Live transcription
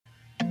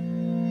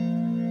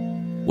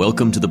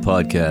Welcome to the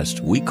podcast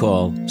we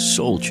call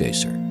Soul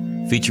Chaser,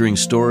 featuring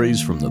stories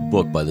from the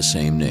book by the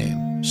same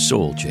name,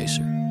 Soul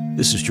Chaser.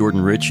 This is Jordan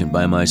Rich, and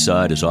by my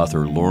side is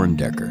author Lauren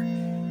Decker.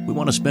 We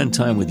want to spend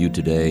time with you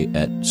today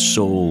at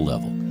soul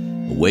level,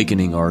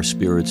 awakening our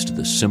spirits to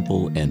the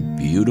simple and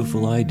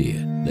beautiful idea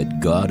that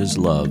God is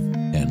love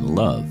and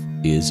love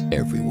is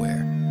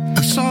everywhere.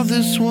 I saw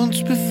this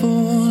once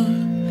before,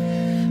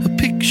 a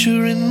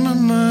picture in my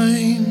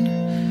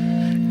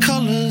mind,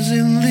 colors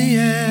in the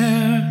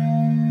air,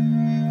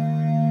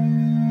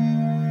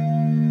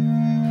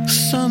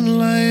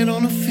 sunlight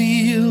on a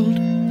field,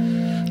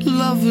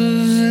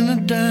 lovers in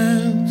a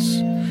dance,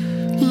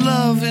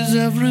 love is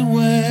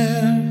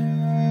everywhere.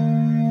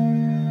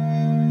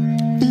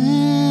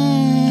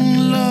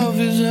 Love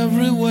is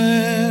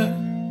everywhere.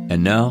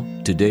 And now,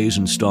 today's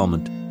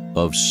installment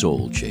of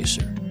Soul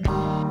Chaser.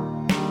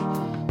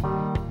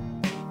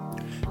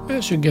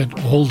 As you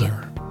get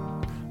older,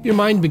 your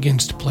mind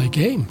begins to play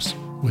games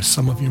with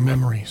some of your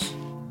memories.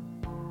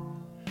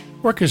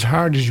 Work as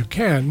hard as you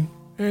can,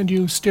 and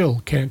you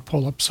still can't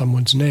pull up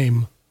someone's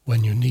name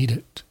when you need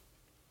it.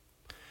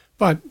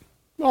 But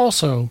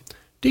also,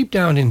 deep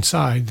down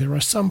inside, there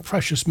are some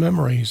precious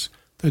memories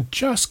that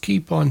just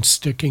keep on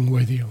sticking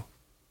with you.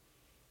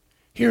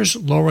 Here's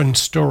Lauren's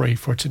story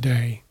for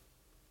today.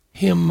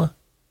 Hymn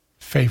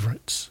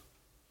Favorites.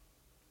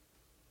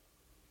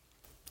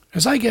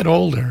 As I get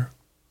older,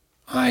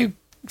 I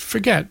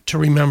forget to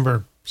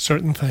remember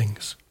certain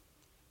things.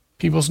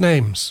 People's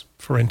names,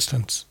 for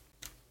instance.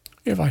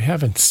 If I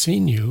haven't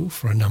seen you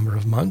for a number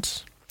of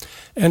months,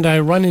 and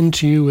I run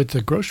into you at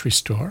the grocery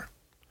store,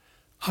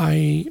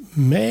 I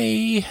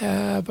may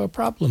have a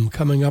problem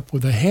coming up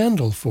with a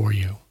handle for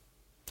you.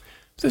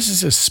 This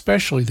is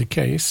especially the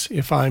case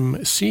if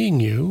I'm seeing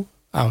you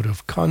out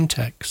of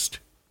context.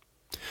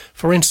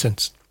 For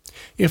instance,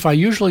 if I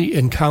usually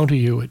encounter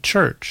you at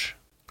church,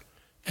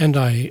 and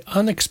I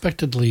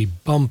unexpectedly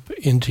bump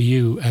into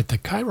you at the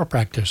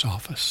chiropractor's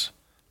office,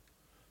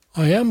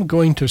 I am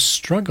going to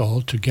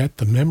struggle to get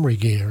the memory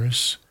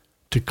gears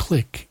to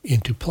click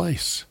into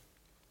place.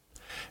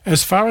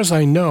 As far as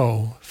I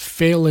know,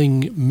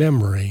 failing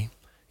memory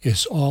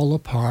is all a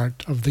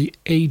part of the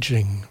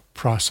aging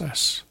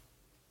process.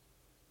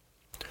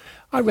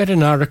 I read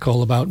an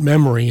article about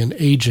memory and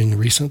aging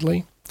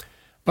recently,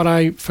 but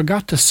I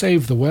forgot to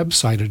save the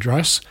website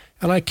address,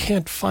 and I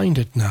can't find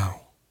it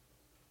now.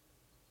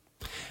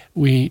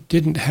 We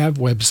didn't have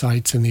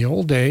websites in the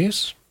old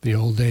days. The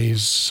old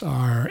days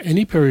are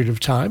any period of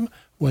time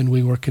when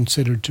we were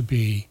considered to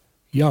be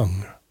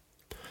young.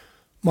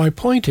 My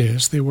point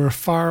is, there were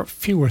far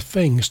fewer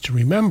things to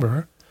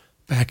remember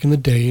back in the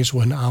days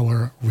when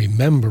our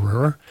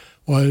rememberer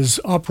was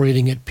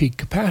operating at peak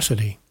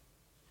capacity.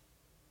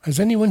 Has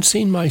anyone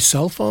seen my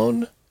cell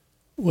phone?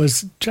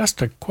 Was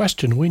just a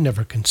question we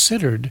never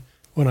considered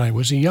when I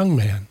was a young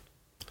man.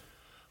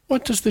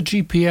 What does the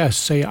GPS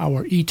say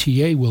our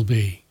ETA will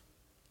be?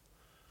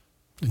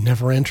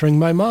 Never entering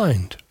my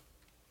mind.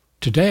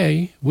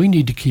 Today, we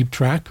need to keep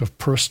track of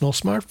personal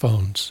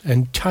smartphones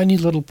and tiny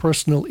little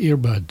personal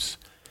earbuds.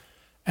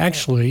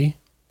 Actually,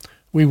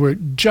 we were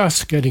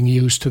just getting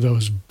used to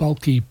those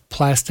bulky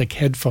plastic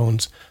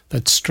headphones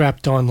that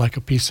strapped on like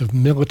a piece of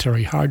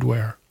military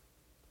hardware.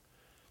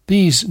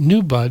 These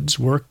new buds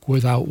work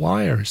without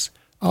wires,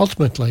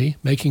 ultimately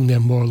making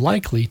them more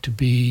likely to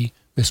be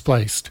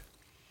misplaced.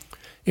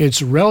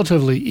 It's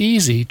relatively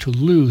easy to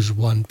lose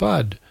one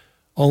bud,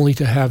 only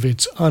to have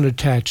its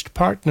unattached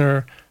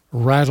partner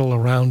rattle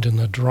around in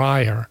the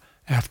dryer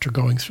after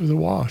going through the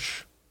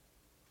wash.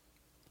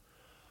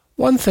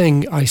 One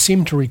thing I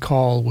seem to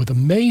recall with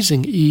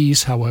amazing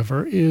ease,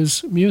 however,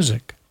 is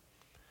music.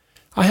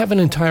 I have an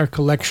entire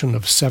collection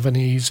of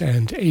 70s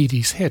and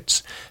 80s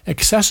hits,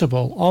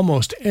 accessible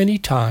almost any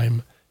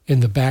time in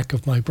the back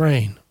of my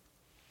brain.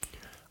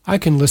 I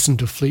can listen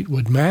to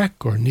Fleetwood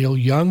Mac or Neil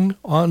Young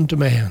on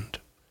demand.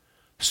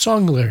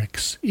 Song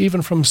lyrics,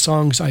 even from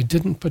songs I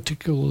didn't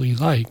particularly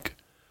like,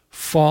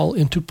 fall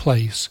into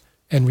place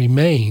and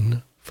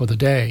remain for the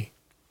day.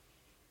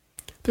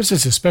 This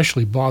is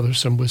especially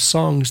bothersome with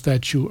songs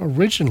that you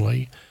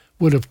originally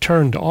would have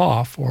turned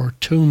off or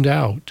tuned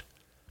out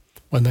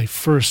when they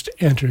first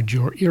entered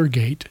your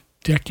eargate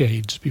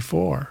decades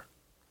before.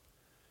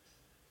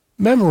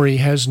 Memory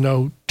has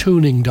no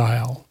tuning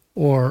dial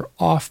or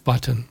off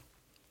button.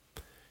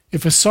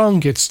 If a song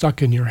gets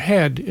stuck in your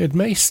head, it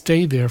may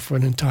stay there for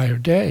an entire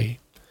day,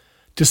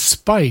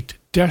 despite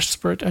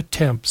desperate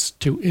attempts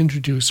to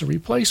introduce a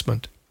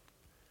replacement.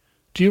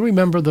 Do you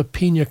remember the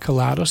Pina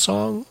Colada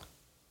song?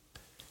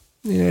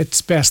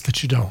 It's best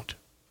that you don't.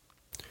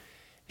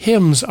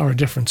 Hymns are a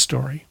different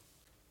story.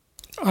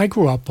 I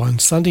grew up on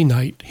Sunday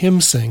night hymn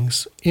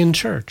sings in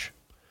church,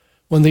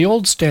 when the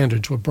old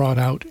standards were brought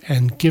out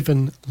and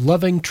given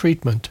loving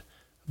treatment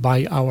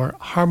by our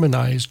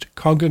harmonized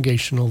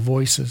congregational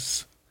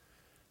voices.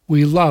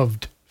 We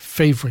loved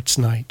Favorites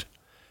Night,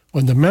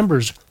 when the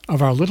members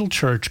of our little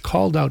church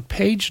called out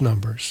page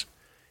numbers,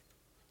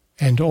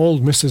 and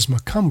old Mrs.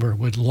 Macumber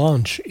would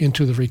launch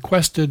into the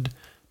requested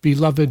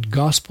beloved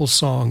gospel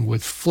song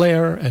with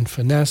flair and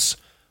finesse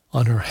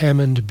on her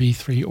Hammond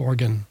B3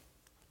 organ.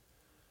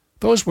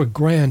 Those were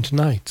grand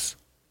nights.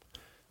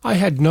 I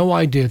had no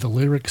idea the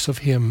lyrics of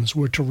hymns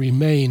were to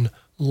remain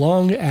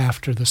long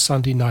after the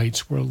Sunday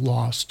nights were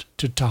lost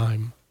to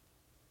time.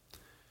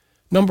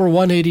 Number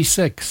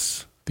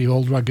 186, The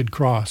Old Rugged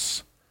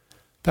Cross.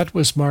 That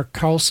was Mark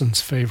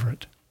Carlson's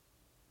favorite.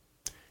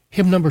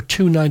 Hymn number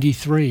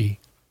 293,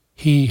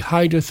 He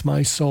Hideth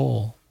My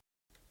Soul.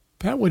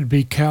 That would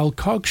be Cal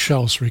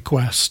Cogshell's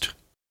request.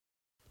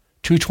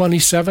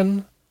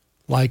 227,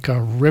 Like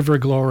a River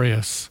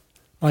Glorious,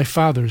 my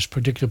father's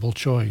predictable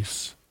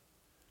choice.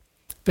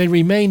 They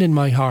remain in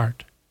my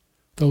heart,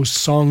 those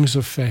songs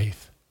of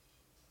faith.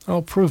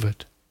 I'll prove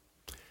it.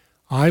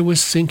 I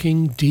was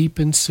sinking deep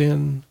in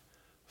sin,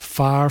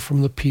 far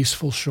from the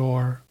peaceful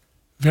shore,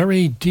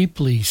 very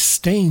deeply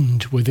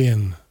stained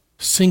within,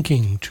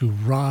 sinking to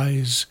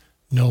rise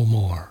no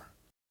more.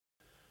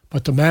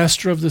 But the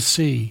Master of the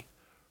sea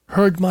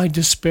heard my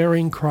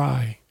despairing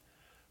cry,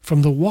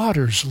 from the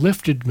waters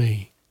lifted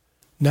me,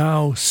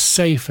 now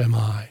safe am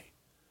I.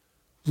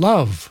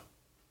 Love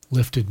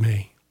lifted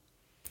me.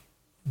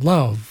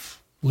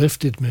 Love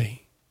lifted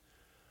me.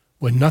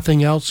 When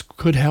nothing else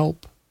could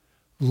help,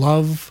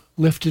 love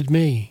lifted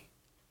me,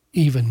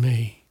 even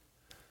me.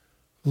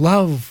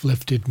 Love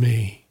lifted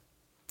me.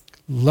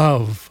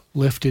 Love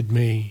lifted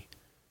me,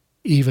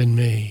 even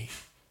me.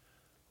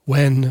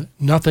 When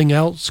nothing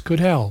else could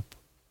help,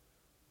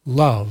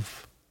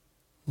 love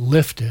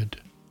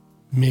lifted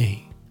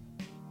me.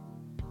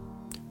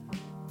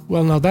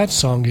 Well, now that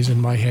song is in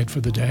my head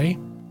for the day.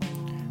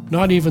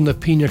 Not even the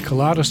Pina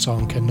Colada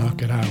song can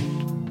knock it out.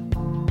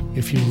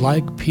 If you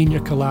like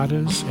pina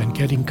coladas and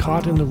getting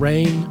caught in the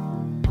rain,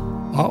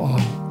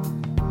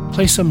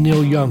 play some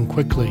Neil Young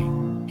quickly.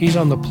 He's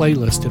on the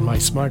playlist in my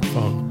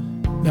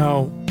smartphone.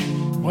 Now,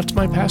 what's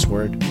my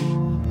password?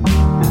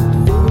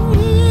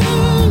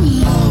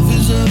 Love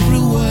is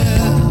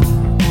everywhere.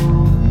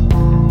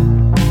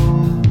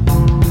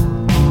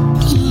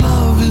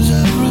 Love is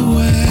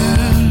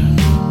everywhere.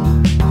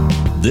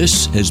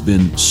 This has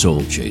been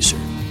Soul Chaser.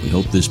 We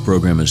hope this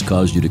program has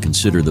caused you to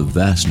consider the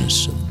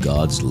vastness of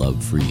God's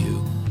love for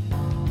you.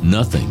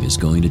 Nothing is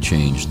going to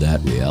change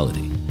that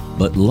reality,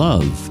 but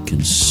love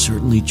can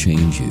certainly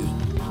change you.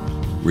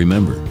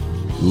 Remember,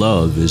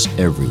 love is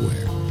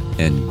everywhere,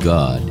 and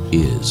God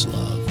is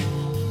love.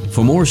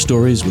 For more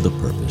stories with a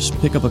purpose,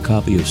 pick up a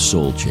copy of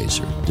Soul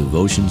Chaser,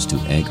 Devotions to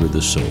Anchor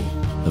the Soul,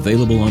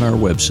 available on our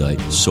website,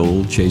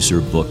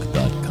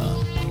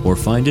 soulchaserbook.com, or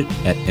find it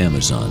at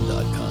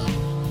amazon.com.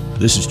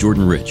 This is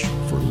Jordan Rich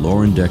for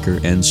Lauren Decker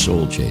and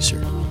Soul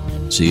Chaser.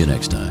 See you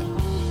next time.